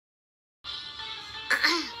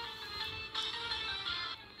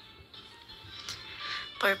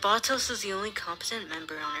Barbatos is the only competent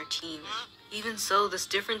member on our team. Even so, this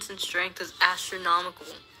difference in strength is astronomical.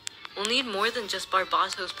 We'll need more than just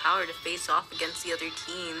Barbatos' power to face off against the other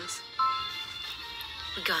teams.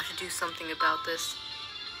 We gotta do something about this.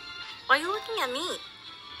 Why are you looking at me?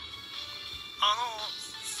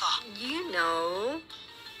 You know,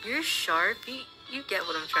 you're sharp. You get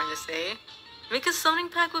what I'm trying to say. Make a summoning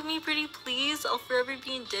pact with me, pretty please. I'll forever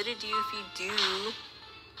be indebted to you if you do.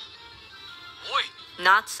 Oi.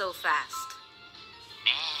 Not so fast.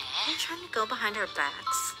 You're trying to go behind our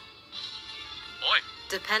backs. Oi.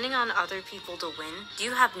 Depending on other people to win, do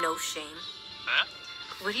you have no shame? Huh?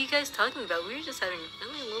 What are you guys talking about? We were just having a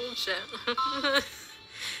really little chat.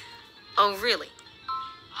 Oh, really?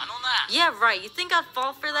 Yeah, right. You think I'd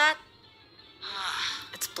fall for that?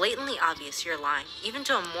 It's blatantly obvious you're lying, even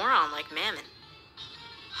to a moron like Mammon.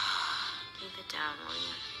 Keep it down, will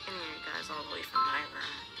you? Getting you guys all the way from my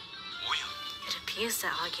room. It appears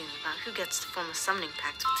they're arguing about who gets to form a summoning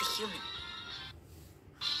pact with the human.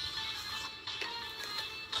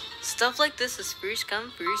 Stuff like this is first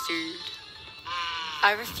come, first served.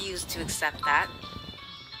 I refuse to accept that.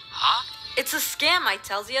 Huh? It's a scam, I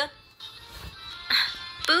tells ya.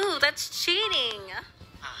 Boo, that's cheating.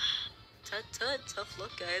 Tut tut, tough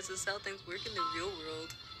luck, guys. This is how things work in the real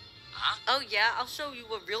world. Huh? Oh yeah, I'll show you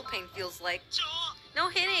what real pain feels like. No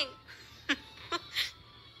hitting.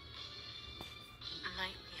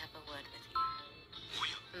 Might we have a word with you?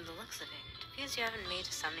 From the looks of it, it appears you haven't made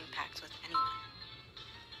a summoning pact with anyone.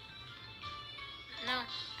 No,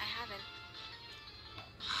 I haven't.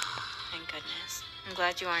 Thank goodness. I'm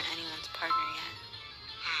glad you aren't anyone's partner yet.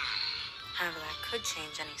 However, that could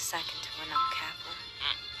change any second if we're not careful.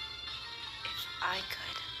 If I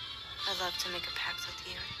could, I'd love to make a pact with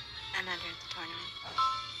you and enter the tournament.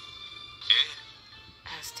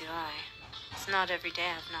 As do I. It's not every day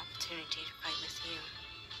I have an opportunity to fight with you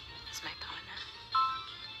as my partner.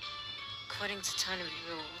 According to tournament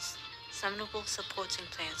rules, summonable supporting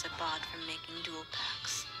players are barred from making dual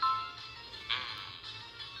pacts.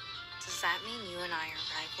 Does that mean you and I are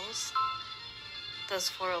rivals? Those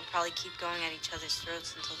four will probably keep going at each other's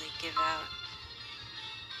throats until they give out.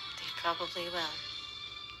 They probably will.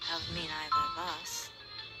 That would mean either of us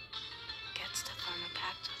gets to form a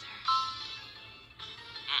pact with her.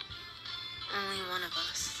 Only one of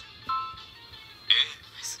us.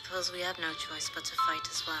 I suppose we have no choice but to fight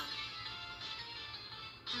as well.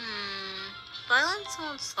 Violence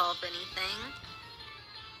won't solve anything.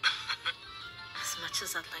 As much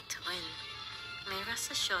as I'd like to win, may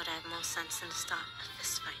rest assured I have more sense than to start a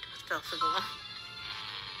fistfight with Belphegor.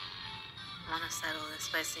 I want to settle this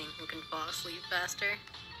by seeing who can fall asleep faster.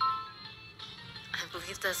 I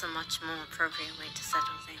believe there's a much more appropriate way to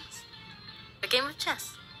settle things. A game of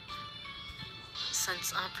chess.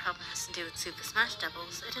 Since our problem has to do with Super Smash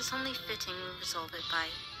Devils, it is only fitting we resolve it by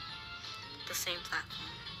the same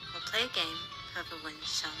platform. We'll play a game, whoever wins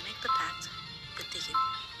shall make the pact with the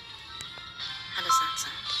human. How does that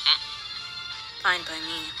sound? Fine by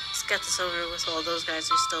me. Let's get this over with while those guys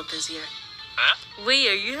are still busier. Huh? Wait,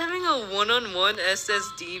 are you having a one-on-one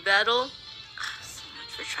SSD battle? So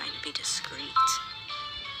much for trying to be discreet.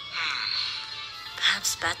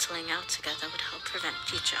 Perhaps battling out together would help prevent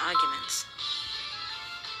future arguments.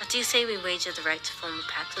 What do you say we wager the right to form a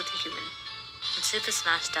pact with the human and Super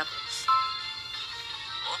Smash Devils?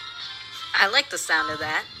 I like the sound of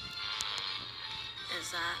that.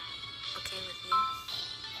 Is that okay with you?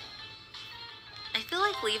 I feel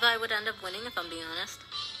like Levi would end up winning if I'm being honest.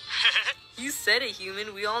 You said it,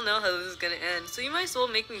 human. We all know how this is gonna end, so you might as well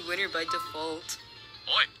make me winner by default.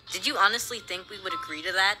 Oi. Did you honestly think we would agree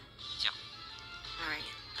to that? Yeah. Alright,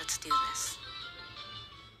 let's do this.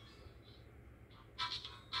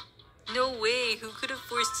 No way, who could have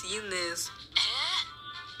foreseen this?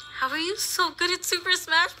 How are you so good at Super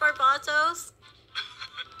Smash, Barbatos?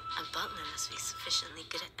 A butler must be sufficiently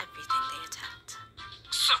good at everything they attempt.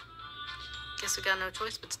 So. Guess we got no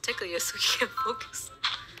choice but to tickle you so we can't focus.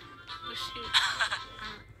 Oh shoot.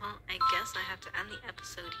 Well, I guess I have to end the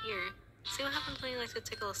episode here. See what happens when you like to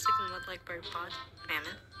tickle a sick and mud like Barbot.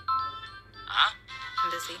 Mammon. Huh?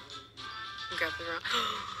 I'm busy. And grab the wrong.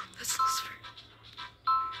 That's Lucifer.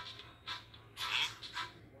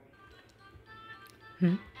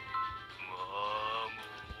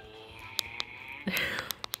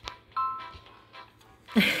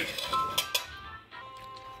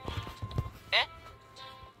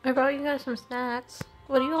 I brought you guys some snacks.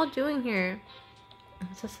 What are you all doing here?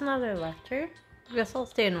 Is this another lecture? I guess I'll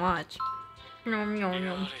stay and watch. Nom nom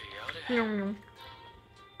nom. Nom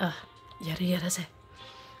nom. Yada yada say.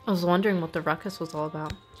 I was wondering what the ruckus was all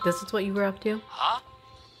about. This is what you were up to? Huh?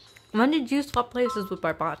 When did you swap places with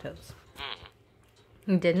Barbatos?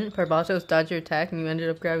 You didn't? Barbatos dodged your attack and you ended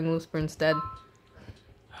up grabbing Lucifer instead.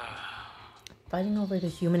 Fighting over the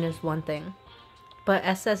human is one thing. But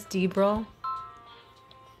SSD brawl?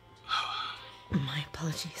 My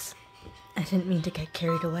apologies. I didn't mean to get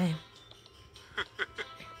carried away.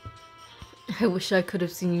 I wish I could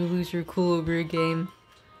have seen you lose your cool over a game.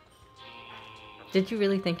 Did you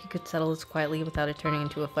really think you could settle this quietly without it turning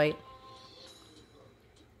into a fight?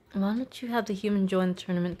 Why don't you have the human join the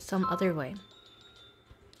tournament some other way?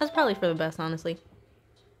 That's probably for the best, honestly.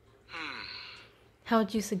 How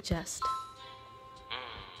would you suggest?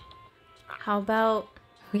 How about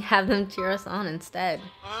we have them cheer us on instead?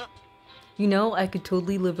 You know, I could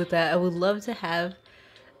totally live with that. I would love to have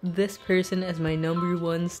this person as my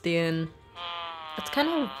 #1 stan. That's kind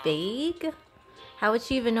of vague. How would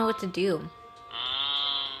she even know what to do?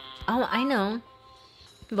 Oh, I know.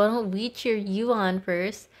 Why don't we cheer you on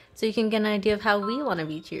first so you can get an idea of how we want to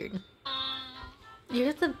be cheered?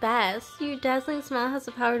 You're the best. Your dazzling smile has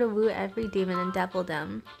the power to woo every demon and devil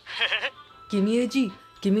them. Give me a G.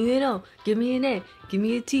 Give me an O. Give me an A. Give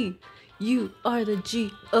me a T. You are the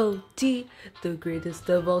G-O-T, the greatest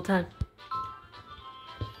of all time.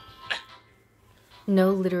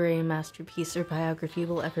 No literary masterpiece or biography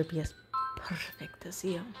will ever be as perfect as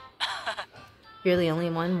you. You're the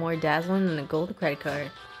only one more dazzling than a gold credit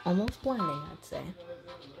card. Almost blinding, I'd say.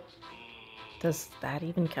 Does that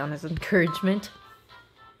even count as encouragement?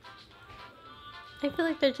 I feel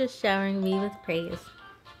like they're just showering me with praise.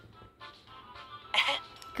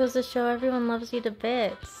 Goes to show everyone loves you to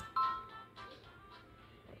bits.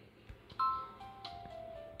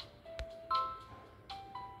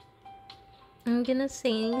 I'm gonna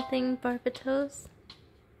say anything, Barbatos?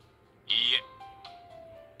 Yeah.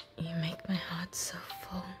 You make my heart so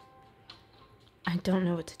full. I don't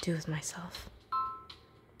know what to do with myself.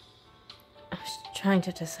 I was trying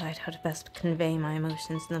to decide how to best convey my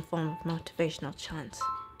emotions in the form of motivational chants.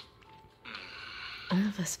 All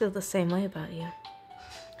of us feel the same way about you.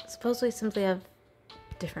 Suppose we simply have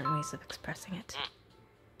different ways of expressing it.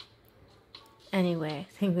 Anyway,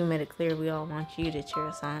 I think we made it clear we all want you to cheer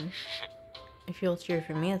us on. If you'll cheer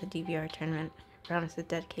for me at the DVR tournament, I promise to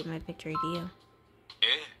dedicate my victory to you.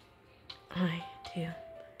 I, too,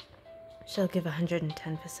 shall give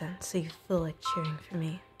 110% so you feel like cheering for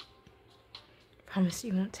me. Promise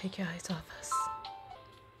you won't take your eyes off us.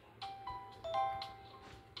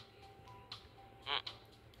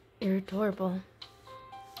 You're adorable.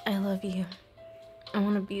 I love you. I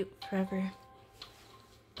want to be forever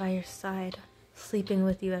by your side, sleeping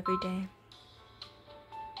with you every day.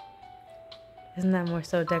 Isn't that more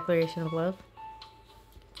so a declaration of love?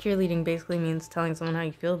 Cheerleading basically means telling someone how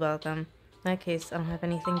you feel about them. In that case, I don't have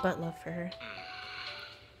anything but love for her.